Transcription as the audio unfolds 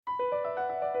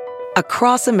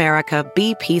Across America,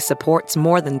 BP supports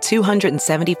more than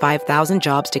 275,000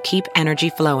 jobs to keep energy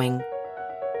flowing.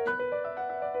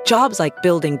 Jobs like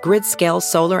building grid-scale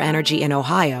solar energy in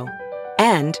Ohio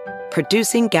and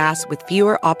producing gas with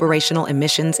fewer operational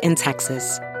emissions in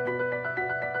Texas.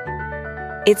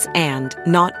 It's and,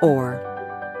 not or.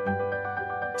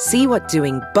 See what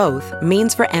doing both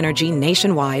means for energy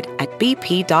nationwide at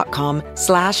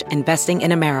bp.com/investing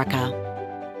in America.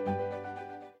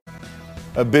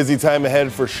 A busy time ahead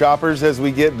for shoppers as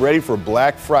we get ready for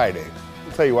Black Friday.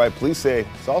 I'll tell you why police say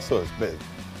it's also a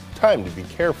time to be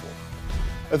careful.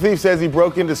 A thief says he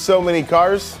broke into so many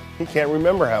cars, he can't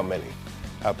remember how many.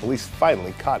 How police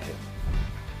finally caught him.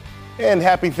 And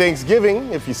happy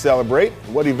Thanksgiving if you celebrate.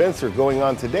 What events are going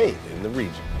on today in the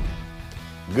region?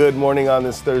 Good morning on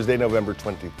this Thursday, November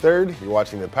 23rd. You're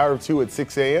watching The Power of Two at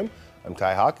 6 a.m. I'm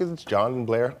Ty Hawkins. John and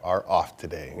Blair are off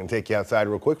today. I'm going to take you outside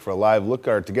real quick for a live look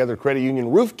at our Together Credit Union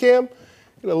roof cam.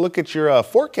 Going to look at your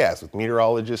forecast with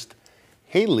meteorologist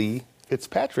Haley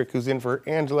Fitzpatrick, who's in for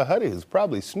Angela Huddy, who's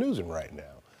probably snoozing right now.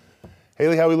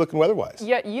 Haley, how are we looking weather-wise?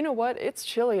 Yeah, you know what? It's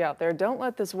chilly out there. Don't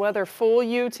let this weather fool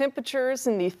you. Temperatures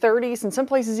in the 30s and some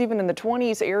places even in the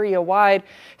 20s area-wide.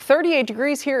 38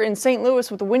 degrees here in St.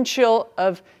 Louis with a wind chill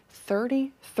of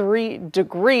 33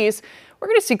 degrees. We're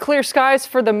going to see clear skies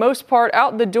for the most part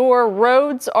out the door.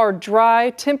 Roads are dry.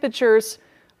 Temperatures,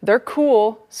 they're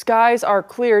cool. Skies are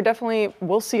clear. Definitely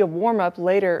we'll see a warm-up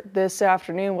later this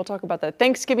afternoon. We'll talk about the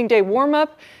Thanksgiving Day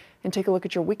warm-up and take a look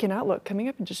at your weekend outlook coming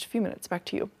up in just a few minutes. Back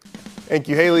to you. Thank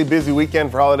you, Haley. Busy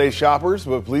weekend for holiday shoppers,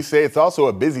 but police say it's also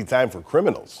a busy time for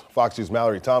criminals. Fox News'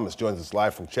 Mallory Thomas joins us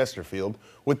live from Chesterfield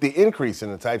with the increase in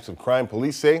the types of crime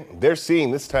police say they're seeing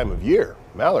this time of year.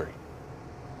 Mallory.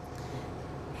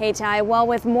 Hey, Ty. Well,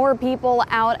 with more people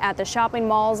out at the shopping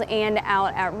malls and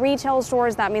out at retail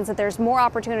stores, that means that there's more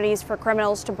opportunities for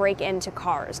criminals to break into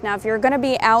cars. Now, if you're going to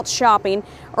be out shopping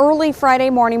early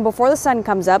Friday morning before the sun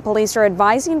comes up, police are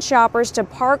advising shoppers to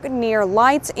park near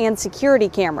lights and security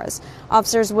cameras.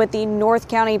 Officers with the North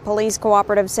County Police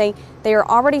Cooperative say they are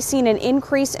already seeing an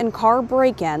increase in car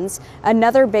break-ins.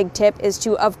 Another big tip is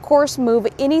to, of course, move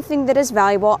anything that is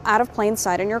valuable out of plain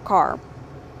sight in your car.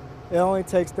 It only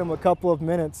takes them a couple of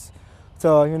minutes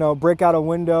to, break out a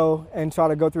window and try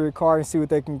to go through your car and see what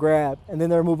they can grab. And then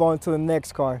they'll move on to the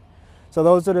next car. So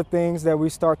those are the things that we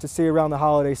start to see around the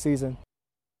holiday season.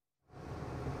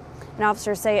 And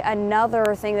officers say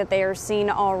another thing that they are seeing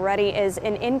already is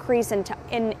an increase in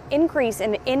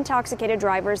intoxicated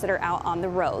drivers that are out on the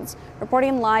roads.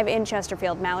 Reporting live in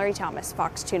Chesterfield, Mallory Thomas,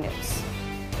 Fox 2 News.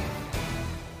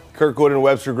 Kirkwood and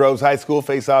Webster Groves High School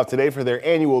face off today for their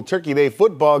annual Turkey Day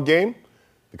football game.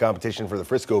 The competition for the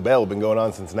Frisco Bell has been going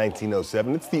on since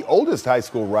 1907. It's the oldest high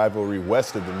school rivalry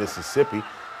west of the Mississippi.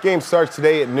 Game starts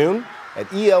today at noon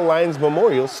at E.L. Lyons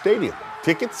Memorial Stadium.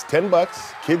 Tickets,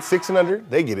 $10. Kids 6 and under,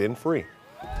 they get in free.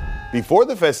 Before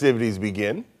the festivities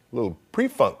begin, a little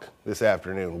pre-funk this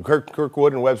afternoon.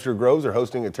 Kirkwood and Webster Groves are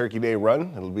hosting a Turkey Day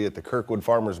run. It'll be at the Kirkwood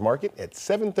Farmers Market at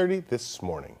 7:30 this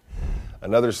morning.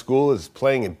 Another school is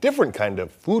playing a different kind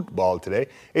of football today.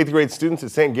 8th grade students at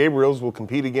St. Gabriel's will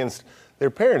compete against their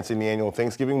parents in the annual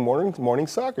Thanksgiving morning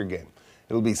soccer game.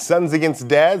 It'll be sons against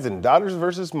dads and daughters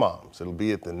versus moms. It'll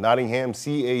be at the Nottingham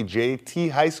CAJT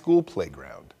High School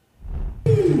playground.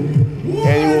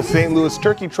 Annual St. Louis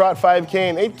Turkey Trot 5K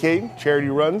and 8K charity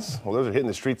runs. Well, those are hitting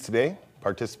the streets today.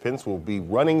 Participants will be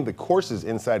running the courses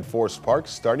inside Forest Park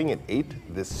starting at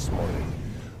 8 this morning.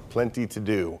 Plenty to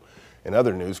do. In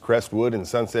other news, Crestwood and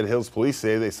Sunset Hills police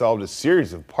say they solved a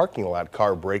series of parking lot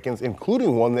car break-ins,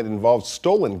 including one that involved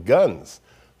stolen guns.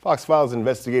 Fox Files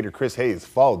investigator Chris Hayes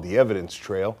followed the evidence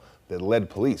trail that led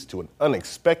police to an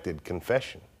unexpected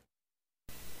confession.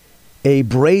 A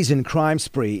brazen crime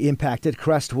spree impacted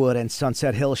Crestwood and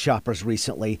Sunset Hills shoppers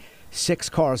recently. 6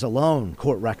 cars alone,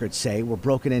 court records say, were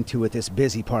broken into at this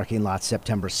busy parking lot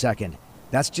September 2nd.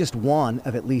 That's just one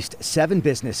of at least 7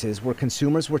 businesses where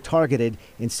consumers were targeted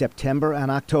in September and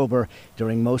October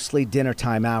during mostly dinner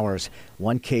time hours.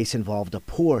 One case involved a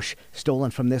Porsche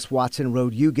stolen from this Watson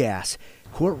Road UGAS.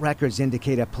 Court records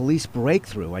indicate a police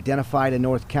breakthrough identified a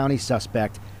North County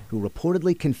suspect who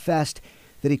reportedly confessed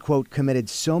that he, quote, committed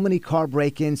so many car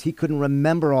break-ins he couldn't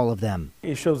remember all of them.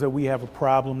 It shows that we have a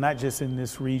problem, not just in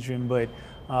this region, but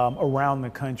around the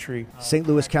country. St.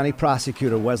 Louis County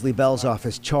Prosecutor Wesley Bell's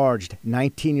office charged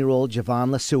 19-year-old Javon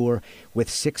LeSueur with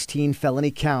 16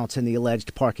 felony counts in the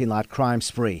alleged parking lot crime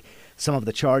spree. Some of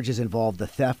the charges involved the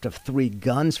theft of 3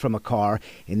 guns from a car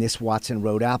in this Watson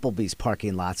Road Applebee's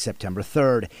parking lot September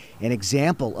 3rd, an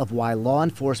example of why law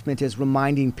enforcement is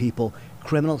reminding people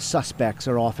criminal suspects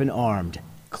are often armed.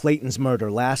 Clayton's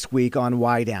murder last week on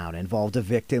Wydown involved a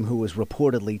victim who was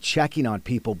reportedly checking on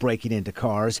people breaking into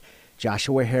cars.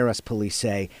 Joshua Harris, police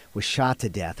say, was shot to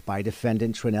death by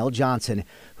defendant Trinell Johnson,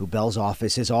 who Bell's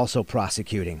office is also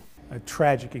prosecuting. A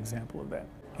tragic example of that.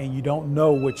 And you don't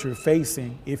know what you're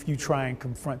facing if you try and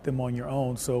confront them on your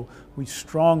own. So we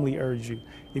strongly urge you,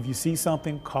 if you see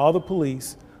something, call the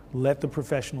police, let the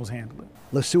professionals handle it.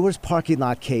 LeSueur's parking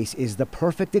lot case is the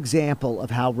perfect example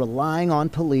of how relying on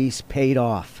police paid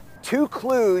off. 2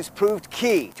 clues proved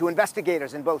key to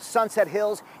investigators in both Sunset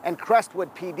Hills and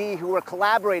Crestwood PD who were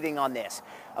collaborating on this.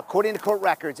 According to court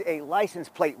records, a license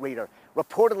plate reader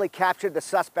reportedly captured the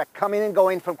suspect coming and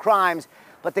going from crimes,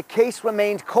 but the case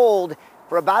remained cold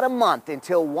for about a month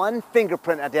until one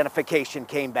fingerprint identification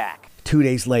came back. 2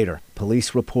 days later,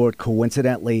 police report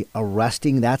coincidentally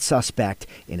arresting that suspect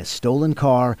in a stolen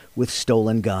car with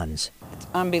stolen guns. It's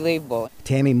unbelievable.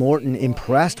 Tammy Morton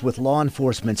impressed with law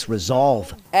enforcement's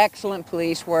resolve. Excellent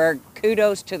police work.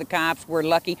 Kudos to the cops. We're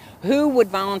lucky. Who would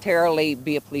voluntarily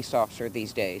be a police officer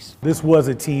these days? This was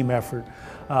a team effort,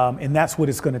 and that's what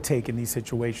it's going to take in these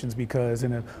situations, because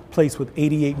in a place with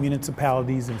 88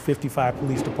 municipalities and 55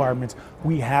 police departments,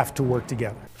 we have to work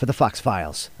together. For the Fox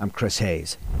Files, I'm Chris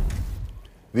Hayes.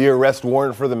 The arrest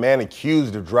warrant for the man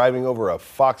accused of driving over a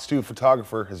Fox 2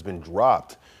 photographer has been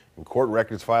dropped. In court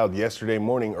records filed yesterday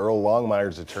morning, Earl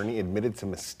Longmire's attorney admitted to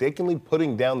mistakenly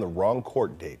putting down the wrong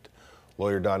court date.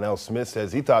 Lawyer Donnell Smith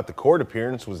says he thought the court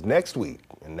appearance was next week,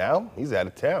 and now he's out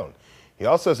of town. He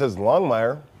also says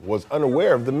Longmire was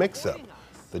unaware of the mix-up.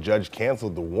 The judge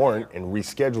canceled the warrant and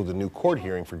rescheduled a new court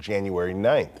hearing for January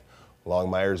 9th.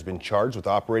 Longmire has been charged with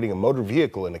operating a motor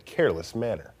vehicle in a careless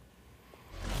manner.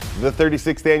 The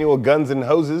 36th annual Guns N'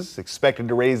 Hoses expected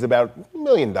to raise about $1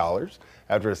 million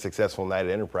after a successful night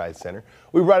at Enterprise Center.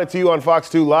 We brought it to you on Fox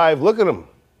 2 Live. Look at them,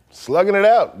 slugging it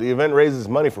out. The event raises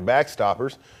money for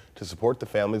Backstoppers to support the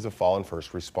families of fallen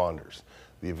first responders.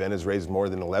 The event has raised more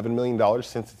than $11 million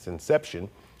since its inception.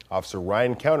 Officer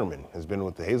Ryan Counterman has been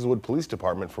with the Hazelwood Police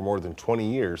Department for more than 20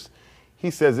 years. He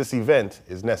says this event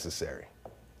is necessary.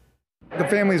 The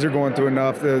families are going through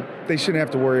enough that they shouldn't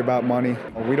have to worry about money.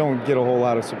 We don't get a whole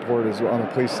lot of support on the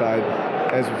police side,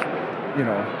 as you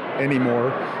know,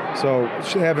 anymore. So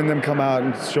having them come out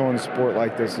and showing support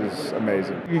like this is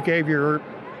amazing. You gave your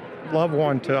loved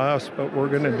one to us, but we're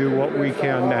going to do what we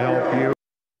can to help you.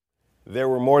 There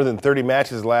were more than 30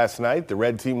 matches last night. The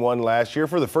red team won last year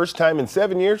for the first time in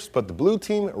 7 years, but the blue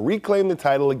team reclaimed the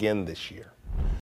title again this year.